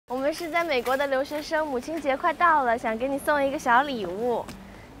们是在美国的留学生，母亲节快到了，想给你送一个小礼物。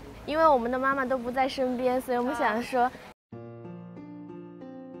因为我们的妈妈都不在身边，所以我们想说。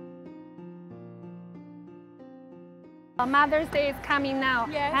Mother's Day is coming now,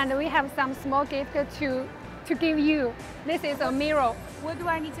 yes. and we have some small gift to give you. This is a mirror. What do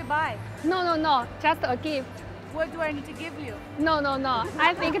I need to buy? No, just a gift. What do I need to give you? No.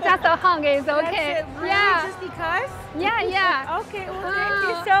 I think just a hug is okay. That's it, really? Yeah. Just because? Yeah. Okay, well, thank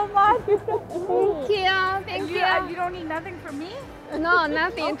you so much. Thank you. You don't need nothing from me? No,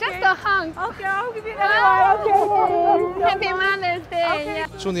 nothing. Okay. Just a hug. Okay, I'll give you another one. Okay. Happy Mother's Day. Okay.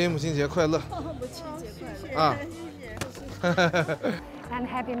 祝您母亲节快乐！母亲节快乐！啊！ And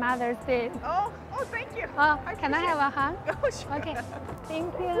Happy Mother's Day. Oh, thank you. Can I have a hug? Oh, sure. Okay.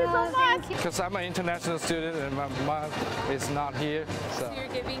 Thank you. so much. Because I'm an international student and my mom is not here. So you're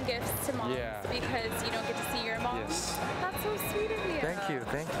giving gifts to moms because you don't get to see your mom? Yes. That's so sweet of you. Thank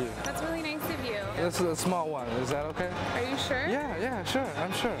you. That's really nice of you. This is a small one. Is that okay? Are you sure? Yeah, sure.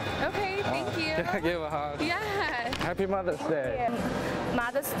 I'm sure. Okay, thank you. Can I give a hug? Yeah. Happy Mother's Day.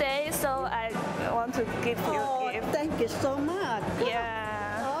 Mother's Day, so I want to give you a gift. Thank you so much. Yeah.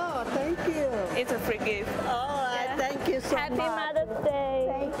 Oh, thank you. It's a free gift. Oh, Yeah. thank you so Happy much. Mother's Day.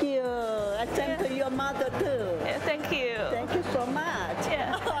 Thank you. I send to your mother too. Yeah, thank you. Thank you so much.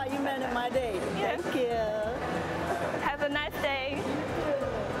 Yeah. Oh, you made my day. Yeah. Thank you. Have a nice day.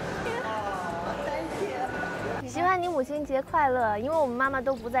 Oh, thank you. 希望你母亲节快乐！因为我们妈妈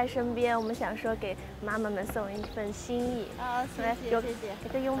都不在身边，我们想说给妈妈们送一份心意。哦，谢谢，谢谢。给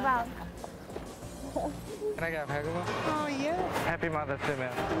个拥抱。 Can I get a hug? Oh, yeah. Happy Mother's Day,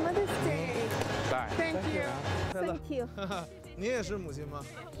 man. Mother's Day. Bye. Thank you. 快乐 Thank you. 你也是母亲吗？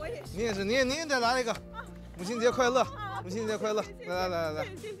我也是。你也是，你也得来一个。母亲节快乐！母亲节快乐！来，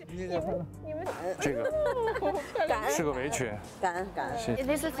母亲节快乐！这个是个围裙。感恩。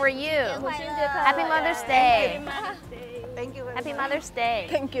 This is for you. Happy Mother's Day. Thank you. Happy Mother's Day.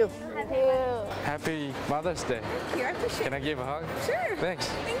 Thank you. Happy Mother's Day. Here, I appreciate Can I give a hug? Sure. Thanks.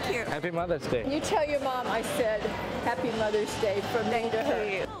 Thank you. Happy Mother's Day. You tell your mom I said Happy Mother's Day from me to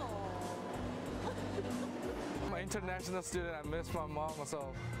her. I'm an international student. I miss my mom,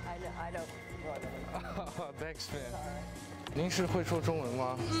 so. I don't. Thanks, man. 您是会说中文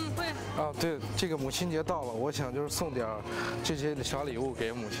吗？会。哦，对，这个母亲节到了，我想就是送点这些小礼物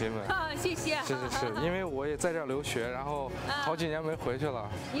给母亲们。谢谢。是，因为我也在这儿留学，然后好几年没回去了。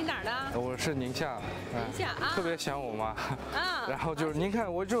你哪儿的？我是宁夏。宁夏啊。特别想我妈。啊。然后就是您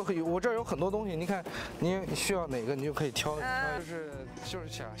看，我这儿有很多东西，您看您需要哪个，你就可以挑。就是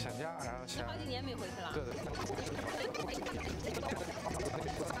想家，然后想。好几年没回去了。对。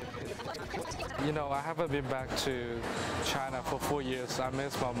You know, I haven't been back to China for 4 years. I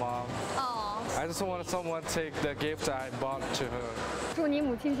miss my mom. Oh. I just want someone to take the gift I bought to her. 祝你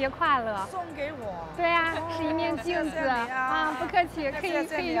母亲节快乐！送给我。对啊，是一面镜子啊，不客气，可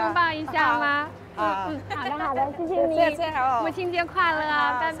以拥抱一下吗？好的，谢谢你，母亲节快乐，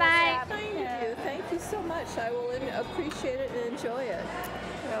拜拜。 Thank you so much. I will appreciate it and enjoy it.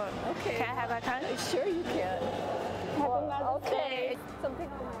 Okay. Can I have a hug? Sure you can. Okay.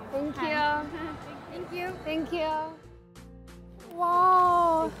 Thank you.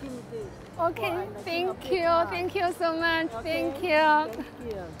 Wow. Okay. Thank you so much. Thank you.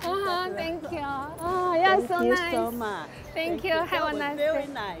 Thank you. Oh, yeah, so nice. Thank you so much. Thank you. Have a nice day. Very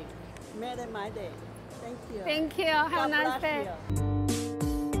nice. Made my day. Thank you. Thank you. Have a nice day.